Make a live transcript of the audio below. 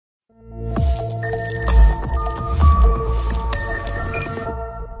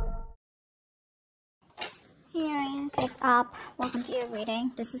up? Welcome to your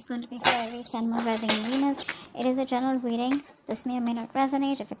reading. This is going to be for Aries, Sun, Moon, Rising, and Venus. It is a general reading. This may or may not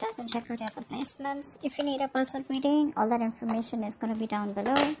resonate. If it doesn't, check out your other placements. If you need a personal reading, all that information is going to be down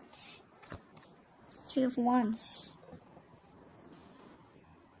below. Three of Wands.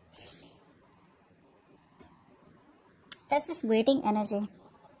 This is waiting energy.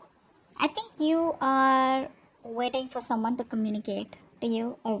 I think you are waiting for someone to communicate to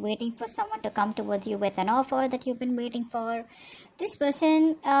you, or waiting for someone to come towards you with an offer that you've been waiting for. This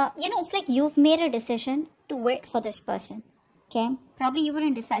person, it's like you've made a decision to wait for this person. Okay, probably you were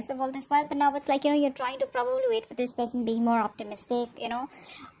indecisive all this while, but now it's like, you're trying to probably wait for this person, being more optimistic,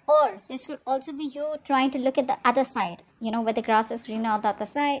 or this could also be you trying to look at the other side, where the grass is greener on the other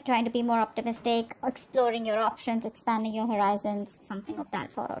side, trying to be more optimistic, exploring your options, expanding your horizons, something of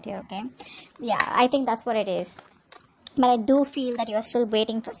that sort out here. Okay, yeah, I think that's what it is. But I do feel that you're still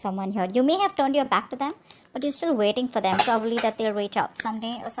waiting for someone here. You may have turned your back to them, but you're still waiting for them. Probably that they'll reach out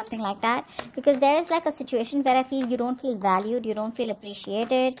someday or something like that. Because there is like a situation where I feel you don't feel valued, you don't feel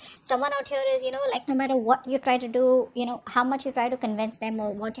appreciated. Someone out here is, like no matter what you try to do, how much you try to convince them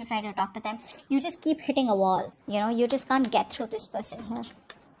or what you try to talk to them, you just keep hitting a wall. You just can't get through this person here.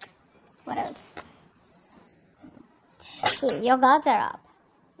 What else? See, your guards are up.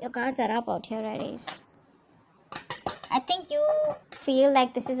 Your guards are up out here, Aries. I think you feel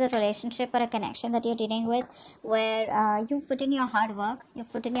like this is a relationship or a connection that you're dealing with where you've put in your hard work, you've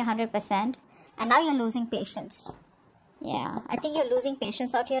put in your 100%, and now you're losing patience. Yeah, I think you're losing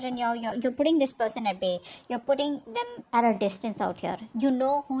patience out here, and you're putting this person at bay. You're putting them at a distance out here. You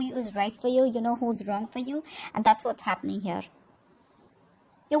know who is right for you, you know who's wrong for you, and that's what's happening here.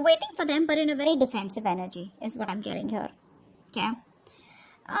 You're waiting for them, but in a very defensive energy is what I'm getting here. Okay?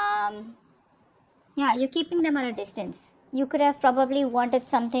 Yeah, you're keeping them at a distance. You could have probably wanted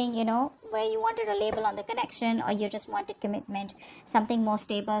something, where you wanted a label on the connection, or you just wanted commitment, something more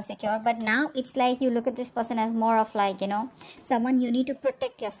stable, secure. But now it's like you look at this person as more of like, someone you need to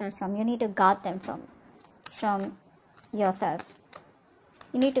protect yourself from. You need to guard them from yourself.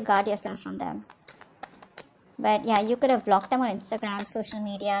 You need to guard yourself from them. But yeah, you could have blocked them on Instagram, social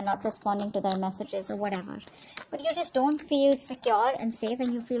media, not responding to their messages or whatever. But you just don't feel secure and safe,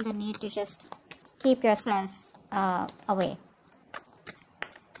 and you feel the need to just keep yourself away.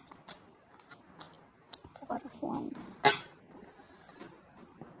 Four of Wands.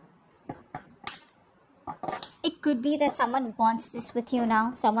 It could be that someone wants this with you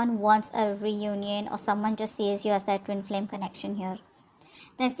now. Someone wants a reunion, or someone just sees you as that twin flame connection here.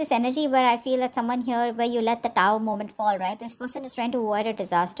 There's this energy where I feel that someone here, where you let the tower moment fall, right? This person is trying to avoid a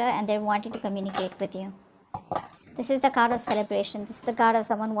disaster, and they're wanting to communicate with you. This is the card of celebration. This is the card of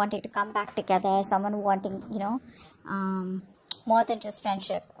someone wanting to come back together. Someone wanting, more than just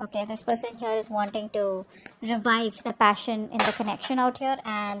friendship. Okay, this person here is wanting to revive the passion in the connection out here.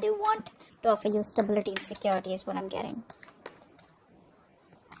 And they want to offer you stability and security is what I'm getting.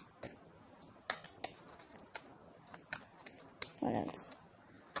 What else?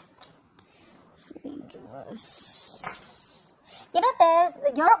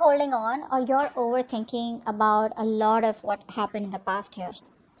 You're holding on, or you're overthinking about a lot of what happened in the past here.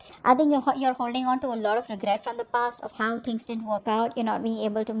 I think you're holding on to a lot of regret from the past of how things didn't work out. You're not being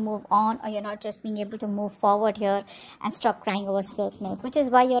able to move on, or you're not just being able to move forward here and stop crying over spilled milk, which is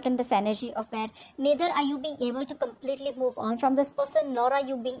why you're in this energy of where neither are you being able to completely move on from this person, nor are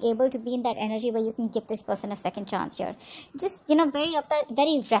you being able to be in that energy where you can give this person a second chance here. Just,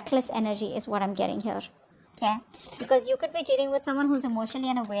 very reckless energy is what I'm getting here. Okay, because you could be dealing with someone who's emotionally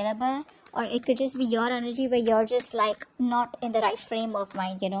unavailable, or it could just be your energy where you're just like not in the right frame of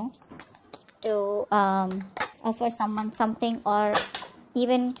mind, to offer someone something, or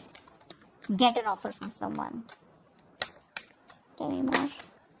even get an offer from someone. Tell me more.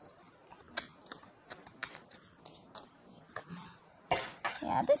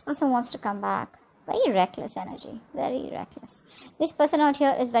 Yeah, this person wants to come back. Very reckless energy, very reckless. This person out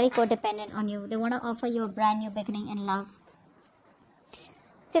here is very codependent on you. They want to offer you a brand new beginning in love.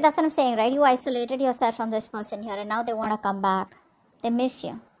 See, that's what I'm saying, right? You isolated yourself from this person here, and now they want to come back. They miss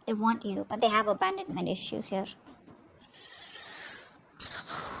you. They want you, but they have abandonment issues here.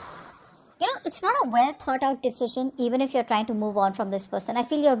 It's not a well thought out decision, even if you're trying to move on from this person. I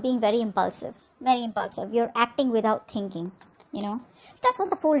feel you're being very impulsive. Very impulsive. You're acting without thinking, That's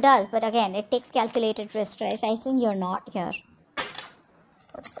what the Fool does, but again, it takes calculated risk, right? I think you're not here.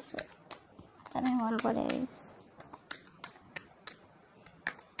 What's the Fool? Tell me more about Aries.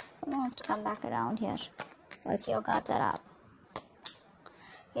 Someone wants to come back around here. Whilst your guards are up.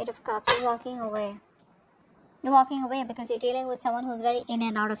 Eight of Cups, you're walking away. You're walking away because you're dealing with someone who's very in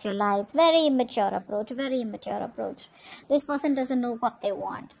and out of your life. Very immature approach. Very immature approach. This person doesn't know what they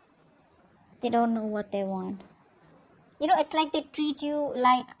want. They don't know what they want. You know, it's like they treat you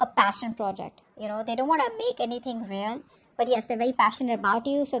like a passion project. You know, they don't want to make anything real. But yes, they're very passionate about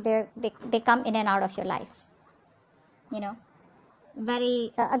you. So they come in and out of your life. You know.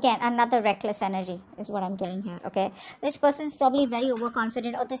 Very again, another reckless energy is what I'm getting here. Okay, this person is probably very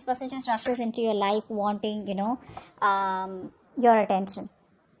overconfident, or this person just rushes into your life wanting, you know, your attention.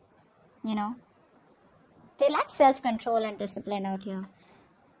 You know, they lack self-control and discipline out here.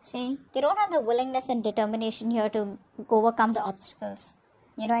 See, they don't have the willingness and determination here to overcome the obstacles.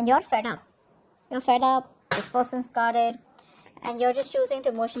 You know, and you're fed up. You're fed up. This person's got it. And you're just choosing to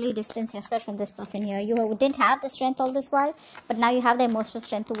emotionally distance yourself from this person here. You didn't have the strength all this while, but now you have the emotional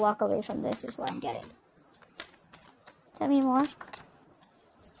strength to walk away from this, is what I'm getting. Tell me more.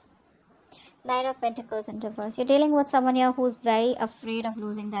 Knight of Pentacles in reverse. You're dealing with someone here who's very afraid of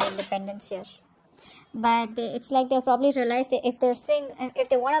losing their independence here. But it's like they'll probably realize that if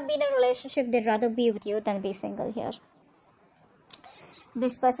they want to be in a relationship, they'd rather be with you than be single here.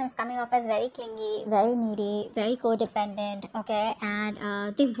 This person is coming off as very clingy, very needy, very codependent, okay, and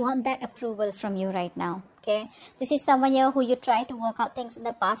they want that approval from you right now, okay. This is someone here who you tried to work out things in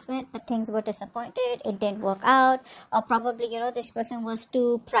the past with, but things were disappointed, it didn't work out, or probably, you know, this person was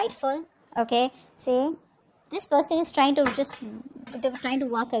too prideful, okay. See, this person is they were trying to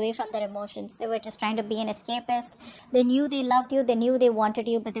walk away from their emotions. They were just trying to be an escapist. They knew they loved you, they knew they wanted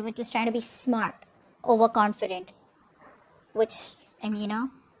you, but they were just trying to be smart, overconfident, which, I mean, you know,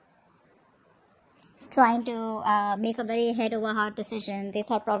 trying to make a very head over heart decision. They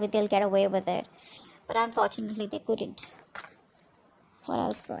thought probably they'll get away with it, but unfortunately they couldn't. What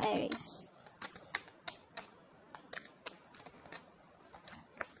else for Aries?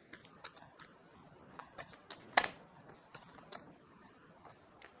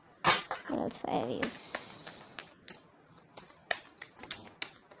 What else for Aries?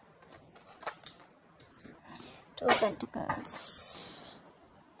 Two of Pentacles.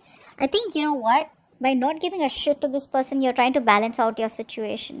 I think, you know what? By not giving a shit to this person, you're trying to balance out your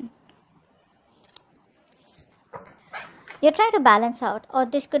situation. You're trying to balance out. Or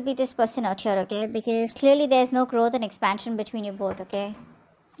this could be this person out here, okay? Because clearly there's no growth and expansion between you both, okay?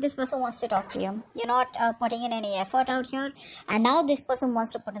 This person wants to talk to you. You're not putting in any effort out here. And now this person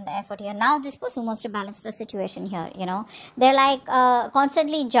wants to put in the effort here. Now this person wants to balance the situation here, you know. They're like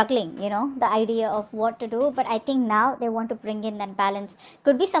constantly juggling, you know, the idea of what to do. But I think now they want to bring in that balance.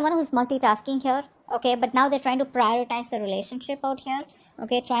 Could be someone who's multitasking here, okay. But now they're trying to prioritize the relationship out here,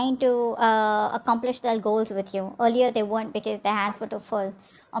 okay. Trying to accomplish their goals with you. Earlier they weren't because their hands were too full.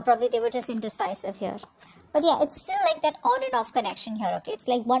 Or probably they were just indecisive here. But yeah, it's still like that on and off connection here, okay? It's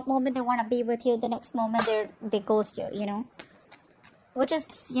like one moment they want to be with you, the next moment they ghost you, you know? Which is,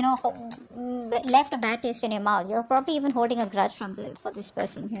 you know, left a bad taste in your mouth. You're probably even holding a grudge for this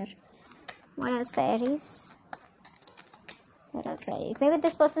person here. What else for Aries? What else for Aries? Maybe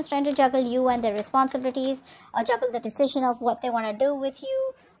this person's trying to juggle you and their responsibilities, or juggle the decision of what they want to do with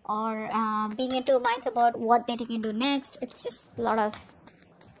you, or being into minds about what they can do next. It's just a lot of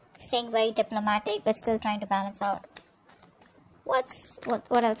staying very diplomatic but still trying to balance out. What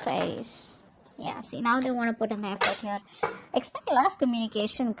else for Aries? Yeah, see, now they want to put in the effort here. Expect a lot of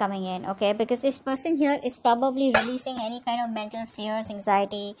communication coming in, okay? Because this person here is probably releasing any kind of mental fears,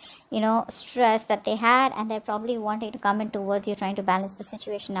 anxiety, you know, stress that they had, and they're probably wanting to come in towards you, trying to balance the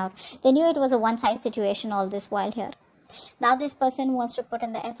situation out. They knew it was a one-side situation all this while here. Now this person wants to put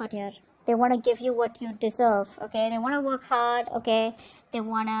in the effort here. They want to give you what you deserve, okay? They want to work hard, okay? They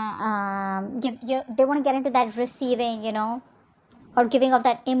want to they want to get into that receiving, you know, or giving of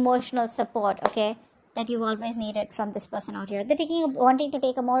that emotional support, okay, that you've always needed from this person out here. They're wanting to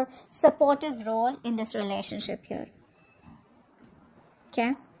take a more supportive role in this relationship here.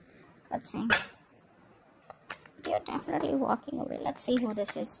 Okay, let's see. You're definitely walking away. Let's see who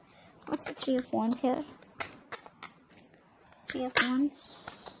this is. What's the Three of Wands here? Three of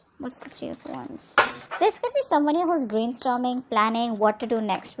Wands. What's the Three of Wands? This could be somebody who's brainstorming, planning what to do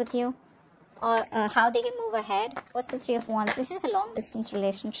next with you, or how they can move ahead. What's the Three of Wands? This is a long distance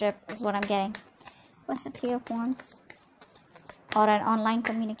relationship is what I'm getting. What's the Three of Wands? Or an online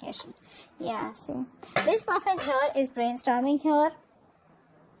communication. Yeah, see. This person here is brainstorming here.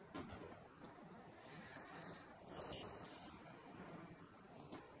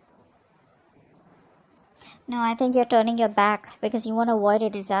 No, I think you're turning your back because you want to avoid a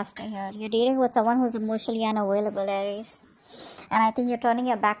disaster here. You're dealing with someone who's emotionally unavailable, Aries. And I think you're turning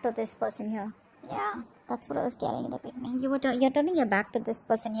your back to this person here. Yeah, That's what I was getting in the beginning. You're turning your back to this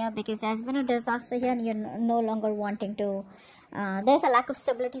person here because there's been a disaster here and you're no longer wanting to. There's a lack of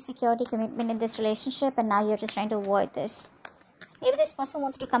stability, security, commitment in this relationship, and now you're just trying to avoid this. Maybe this person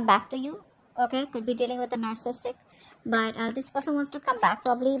wants to come back to you. Okay, could be dealing with a narcissistic. But this person wants to come back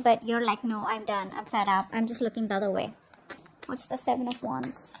probably, but you're like, no, I'm done. I'm fed up. I'm just looking the other way. What's the Seven of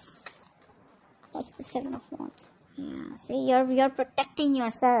Wands? What's the Seven of Wands? Yeah, see, you're protecting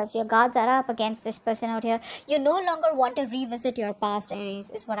yourself. Your guards are up against this person out here. You no longer want to revisit your past, Aries,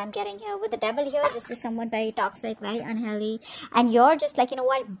 is what I'm getting here. With the devil here, this is someone very toxic, very unhealthy. And you're just like, you know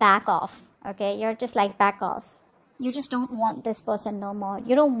what, back off. Okay, you're just like, back off. You just don't want this person no more.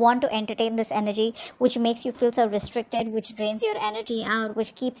 You don't want to entertain this energy, which makes you feel so restricted, which drains your energy out,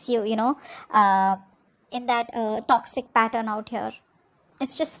 which keeps you, you know, in that toxic pattern out here.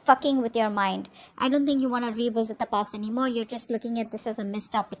 It's just fucking with your mind. I don't think you want to revisit the past anymore. You're just looking at this as a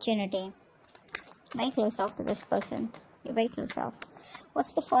missed opportunity. Very closed off to this person. You're very closed off.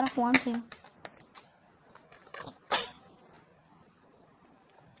 What's the Four of Wands here?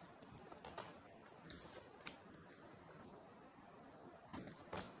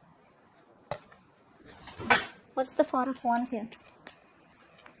 What's the Four of Wands here?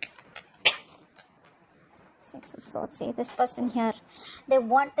 Six of Swords. See, this person here, they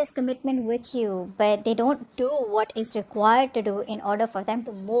want this commitment with you, but they don't do what is required to do in order for them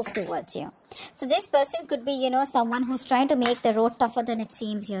to move towards you. So this person could be, you know, someone who's trying to make the road tougher than it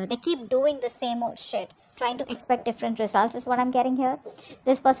seems here. They keep doing the same old shit, trying to expect different results is what I'm getting here.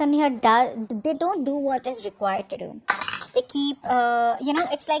 This person here, they don't do what is required to do. They keep, you know,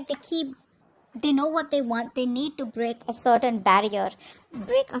 it's like they know what they want. They need to break a certain barrier,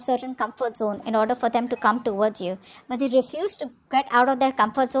 break a certain comfort zone in order for them to come towards you. But they refuse to get out of their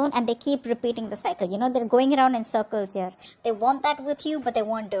comfort zone and they keep repeating the cycle. You know, they're going around in circles here. They want that with you, but they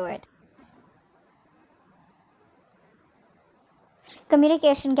won't do it.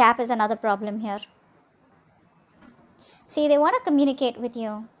 Communication gap is another problem here. See, they want to communicate with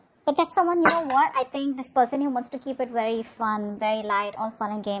you. But that's someone, you know what, I think this person who wants to keep it very fun, very light, all fun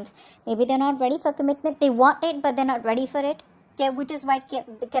and games. Maybe they're not ready for commitment. They want it, but they're not ready for it. Okay, which is why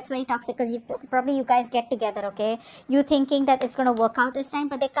it gets very toxic because you guys get together, okay? You thinking that it's going to work out this time,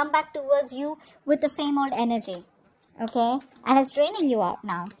 but they come back towards you with the same old energy, okay? And it's draining you out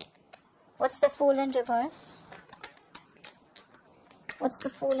now. What's the Fool in reverse? What's the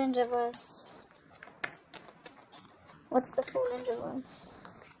Fool in reverse? What's the Fool in reverse?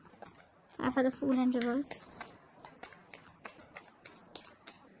 For the Fool in reverse.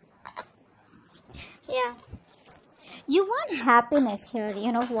 Yeah. You want happiness here.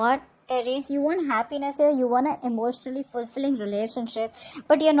 You know what, Aries? You want happiness here. You want an emotionally fulfilling relationship.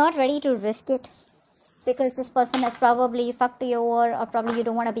 But you're not ready to risk it. Because this person has probably fucked you over. Or probably you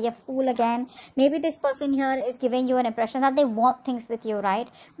don't want to be a fool again. Maybe this person here is giving you an impression that they want things with you, right?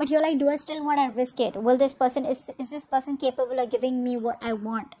 But you're like, do I still want to risk it? Will this person, is this person capable of giving me what I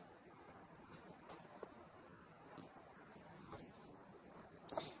want?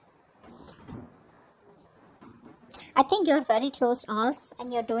 I think you're very closed off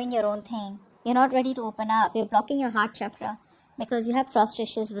and you're doing your own thing. You're not ready to open up. You're blocking your heart chakra because you have trust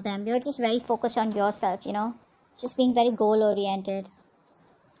issues with them. You're just very focused on yourself, you know, just being very goal oriented.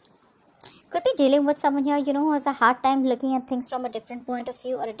 Could be dealing with someone here, you know, who has a hard time looking at things from a different point of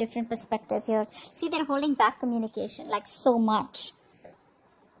view or a different perspective here. See, they're holding back communication like so much.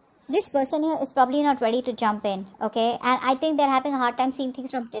 This person here is probably not ready to jump in, okay? And I think they're having a hard time seeing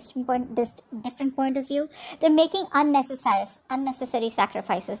things from different point of view. They're making unnecessary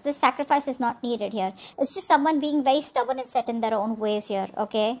sacrifices. This sacrifice is not needed here. It's just someone being very stubborn and set in their own ways here,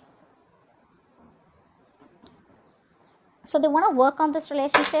 okay? So they want to work on this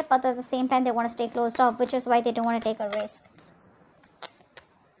relationship, but at the same time they want to stay closed off, which is why they don't want to take a risk.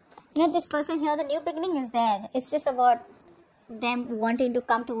 You know, this person here, the new beginning is there. It's just about them wanting to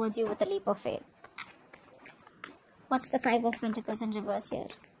come towards you with a leap of faith. What's the Five of Pentacles in reverse here?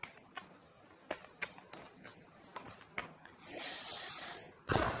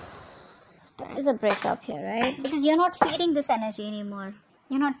 There is a breakup here, right? Because you're not feeding this energy anymore.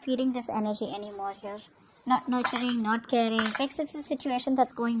 You're not feeding this energy anymore here. Not nurturing, not caring. Because it's a situation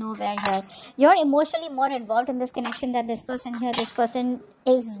that's going nowhere here. You're emotionally more involved in this connection than this person here. This person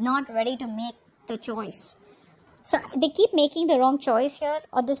is not ready to make the choice. So they keep making the wrong choice here,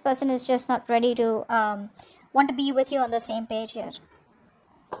 or this person is just not ready to want to be with you on the same page here.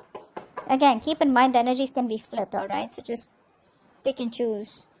 Again, keep in mind the energies can be flipped, alright? So just pick and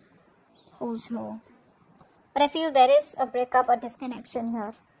choose who's who. But I feel there is a breakup or disconnection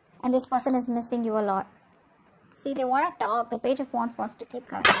here, and this person is missing you a lot. See, they want to talk. The Page of Wands wants to keep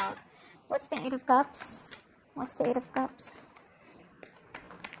coming out. What's the Eight of Cups? What's the Eight of Cups?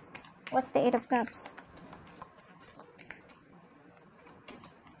 What's the Eight of Cups?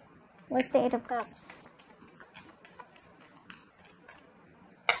 What's the Eight of Cups?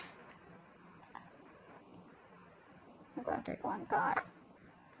 I'm gonna take one card.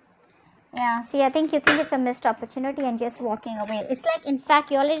 Yeah, see, I think you think it's a missed opportunity and just walking away. It's like, in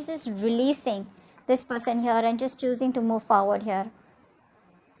fact, you're just releasing this person here and just choosing to move forward here.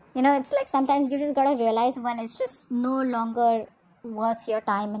 You know, it's like sometimes you just gotta realize when it's just no longer worth your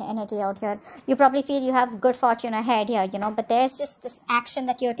time and energy out here. You probably feel you have good fortune ahead here, you know, but there's just this action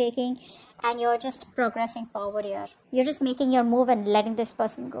that you're taking and you're just progressing forward here. You're just making your move and letting this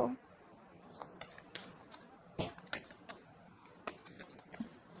person go.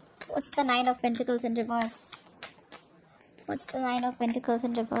 What's the Nine of Pentacles in reverse? What's the Nine of Pentacles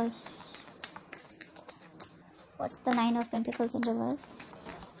in reverse? What's the Nine of Pentacles in reverse?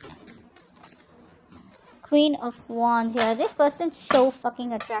 Queen of Wands here. This person's so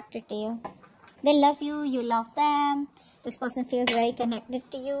fucking attracted to you. They love you. You love them. This person feels very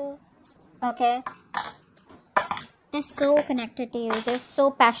connected to you. Okay? They're so connected to you. They're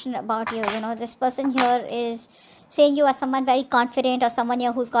so passionate about you. You know, this person here is seeing you as someone very confident or someone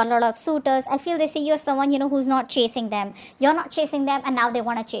here who's got a lot of suitors. I feel they see you as someone, you know, who's not chasing them. You're not chasing them and now they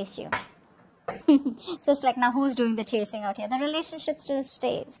want to chase you. So it's like, now who's doing the chasing out here? The relationship still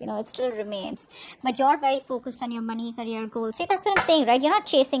stays, you know, it still remains. But you're very focused on your money, career goals. See, that's what I'm saying, right? You're not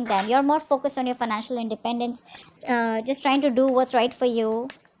chasing them. You're more focused on your financial independence. Just trying to do what's right for you.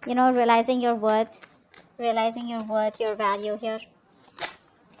 You know, realizing your worth. Realizing your worth, your value here.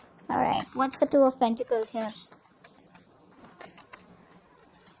 Alright, what's the Two of Pentacles here?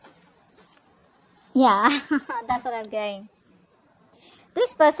 Yeah, that's what I'm getting.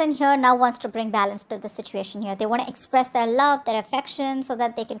 This person here now wants to bring balance to the situation here. They want to express their love, their affection, so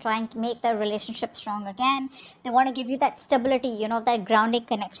that they can try and make their relationship strong again. They want to give you that stability, you know, that grounding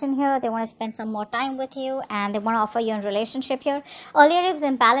connection here. They want to spend some more time with you and they want to offer you a relationship here. Earlier it was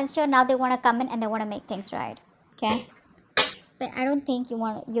imbalanced here. Now they want to come in and they want to make things right. Okay? But I don't think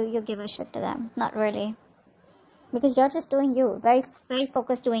you give a shit to them. Not really. Because you're just doing you. Very, very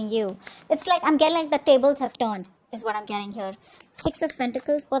focused doing you. It's like, I'm getting like the tables have turned. Is what I'm getting here. Six of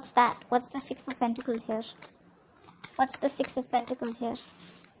Pentacles. What's that? What's the Six of Pentacles here? What's the Six of Pentacles here?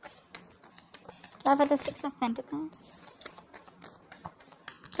 Try for the Six of Pentacles.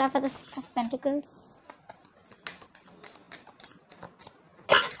 Try for the Six of Pentacles.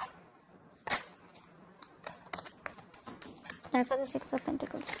 Try for the Six of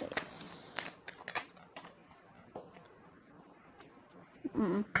Pentacles, please.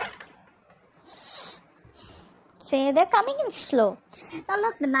 Say they're coming in slow. Now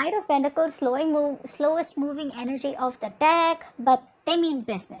look, the Knight of Pentacles, slowest moving energy of the deck, but they mean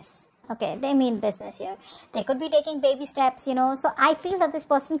business. Okay, they mean business here. They could be taking baby steps, you know. So I feel that this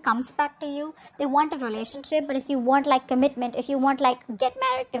person comes back to you. They want a relationship, but if you want like commitment, if you want like get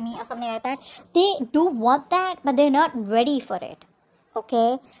married to me or something like that, they do want that, but they're not ready for it.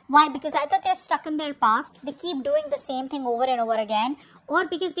 Okay, why? Because either they're stuck in their past, they keep doing the same thing over and over again, or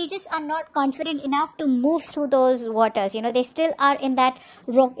because they just are not confident enough to move through those waters. You know, they still are in that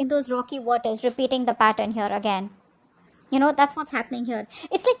those rocky waters, repeating the pattern here again. You know, that's what's happening here.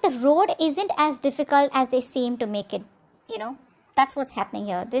 It's like the road isn't as difficult as they seem to make it, you know. That's what's happening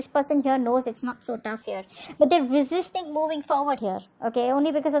here. This person here knows it's not so tough here. But they're resisting moving forward here. Okay,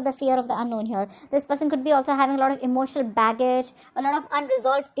 only because of the fear of the unknown here. This person could be also having a lot of emotional baggage, a lot of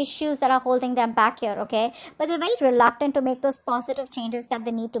unresolved issues that are holding them back here. Okay, but they're very reluctant to make those positive changes that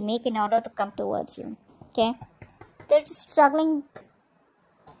they need to make in order to come towards you. Okay, they're just struggling.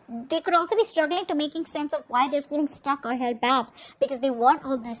 They could also be struggling to making sense of why they're feeling stuck or held back, because they want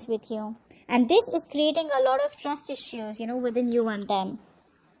all this with you. And this is creating a lot of trust issues, you know, within you and them.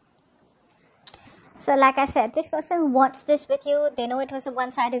 So like I said, this person wants this with you. They know it was a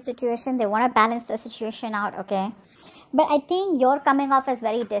one-sided situation. They want to balance the situation out, okay? But I think you're coming off as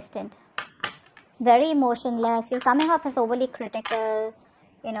very distant, very emotionless. You're coming off as overly critical,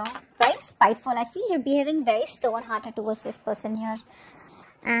 you know, very spiteful. I feel you're behaving very stone-hearted towards this person here.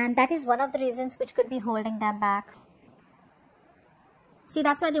 And that is one of the reasons which could be holding them back. See,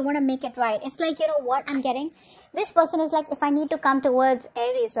 that's why they want to make it right. It's like, you know what I'm getting? This person is like, if I need to come towards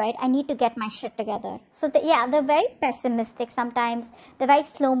Aries, right, I need to get my shit together. So, yeah, they're very pessimistic sometimes. They're very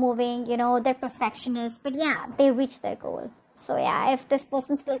slow-moving, you know, they're perfectionists. But, yeah, they reach their goal. So, yeah, if this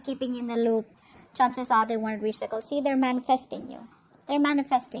person's still keeping you in the loop, chances are they won't reach their goal. See, they're manifesting you. They're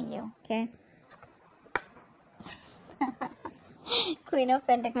manifesting you, okay? Queen of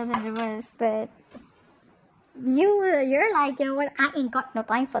Pentacles in reverse, but you're like, you know what, I ain't got no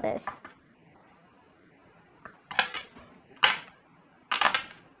time for this.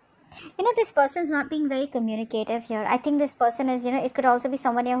 This person's not being very communicative here. I think this person is, it could also be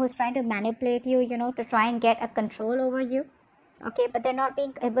someone here who's trying to manipulate you, to try and get a control over you. Okay, but they're not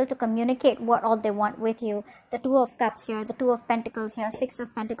being able to communicate what all they want with you. The Two of Cups here, the Two of Pentacles here, Six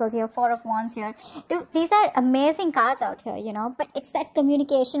of Pentacles here, Four of Wands here. These are amazing cards out here, but it's that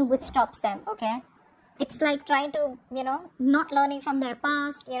communication which stops them, okay? It's like trying to, not learning from their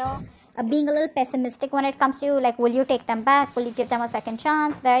past, being a little pessimistic when it comes to you. Like, will you take them back? Will you give them a second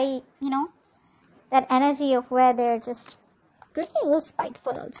chance? Very, that energy of where they're just could be a little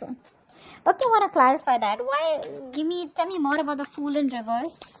spiteful also. Okay, I want to clarify that. Tell me more about the Fool in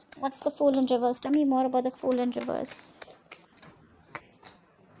reverse. What's the Fool in reverse? Tell me more about the Fool in reverse.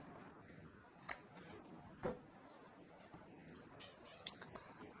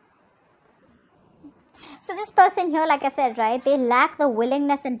 So this person here, like I said, right, they lack the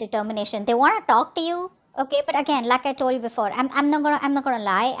willingness and determination. They want to talk to you, okay, but again, like I told you before, I'm not gonna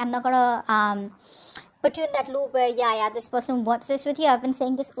lie. I'm not gonna put you in that loop where this person wants this with you. I've been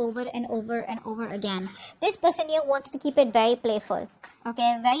saying this over and over and over again. This person here wants to keep it very playful,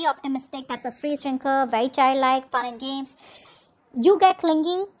 okay, very optimistic. That's a free thinker, very childlike, fun and games. You get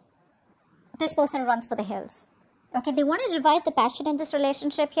clingy, this person runs for the hills. Okay, they want to revive the passion in this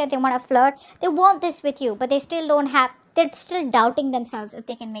relationship here. They want to flirt. They want this with you, but they still don't have, they're still doubting themselves if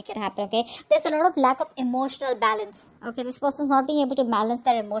they can make it happen, okay? There's a lot of lack of emotional balance, okay? This person's not being able to balance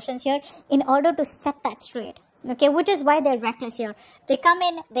their emotions here in order to set that straight, okay? Which is why they're reckless here. They come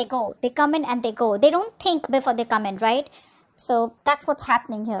in, they go. They come in and they go. They don't think before they come in, right? So that's what's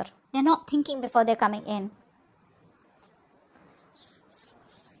happening here. They're not thinking before they're coming in.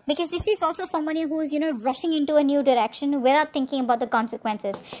 Because this is also somebody who is, rushing into a new direction without thinking about the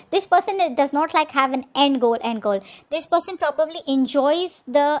consequences. This person does not have an end goal. This person probably enjoys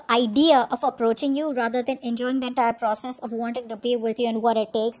the idea of approaching you rather than enjoying the entire process of wanting to be with you and what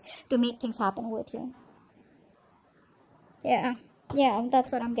it takes to make things happen with you. Yeah,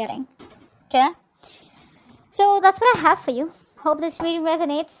 that's what I'm getting. Okay. So that's what I have for you. Hope this video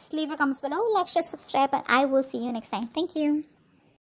resonates. Leave your comments below, like, share, subscribe, and I will see you next time. Thank you.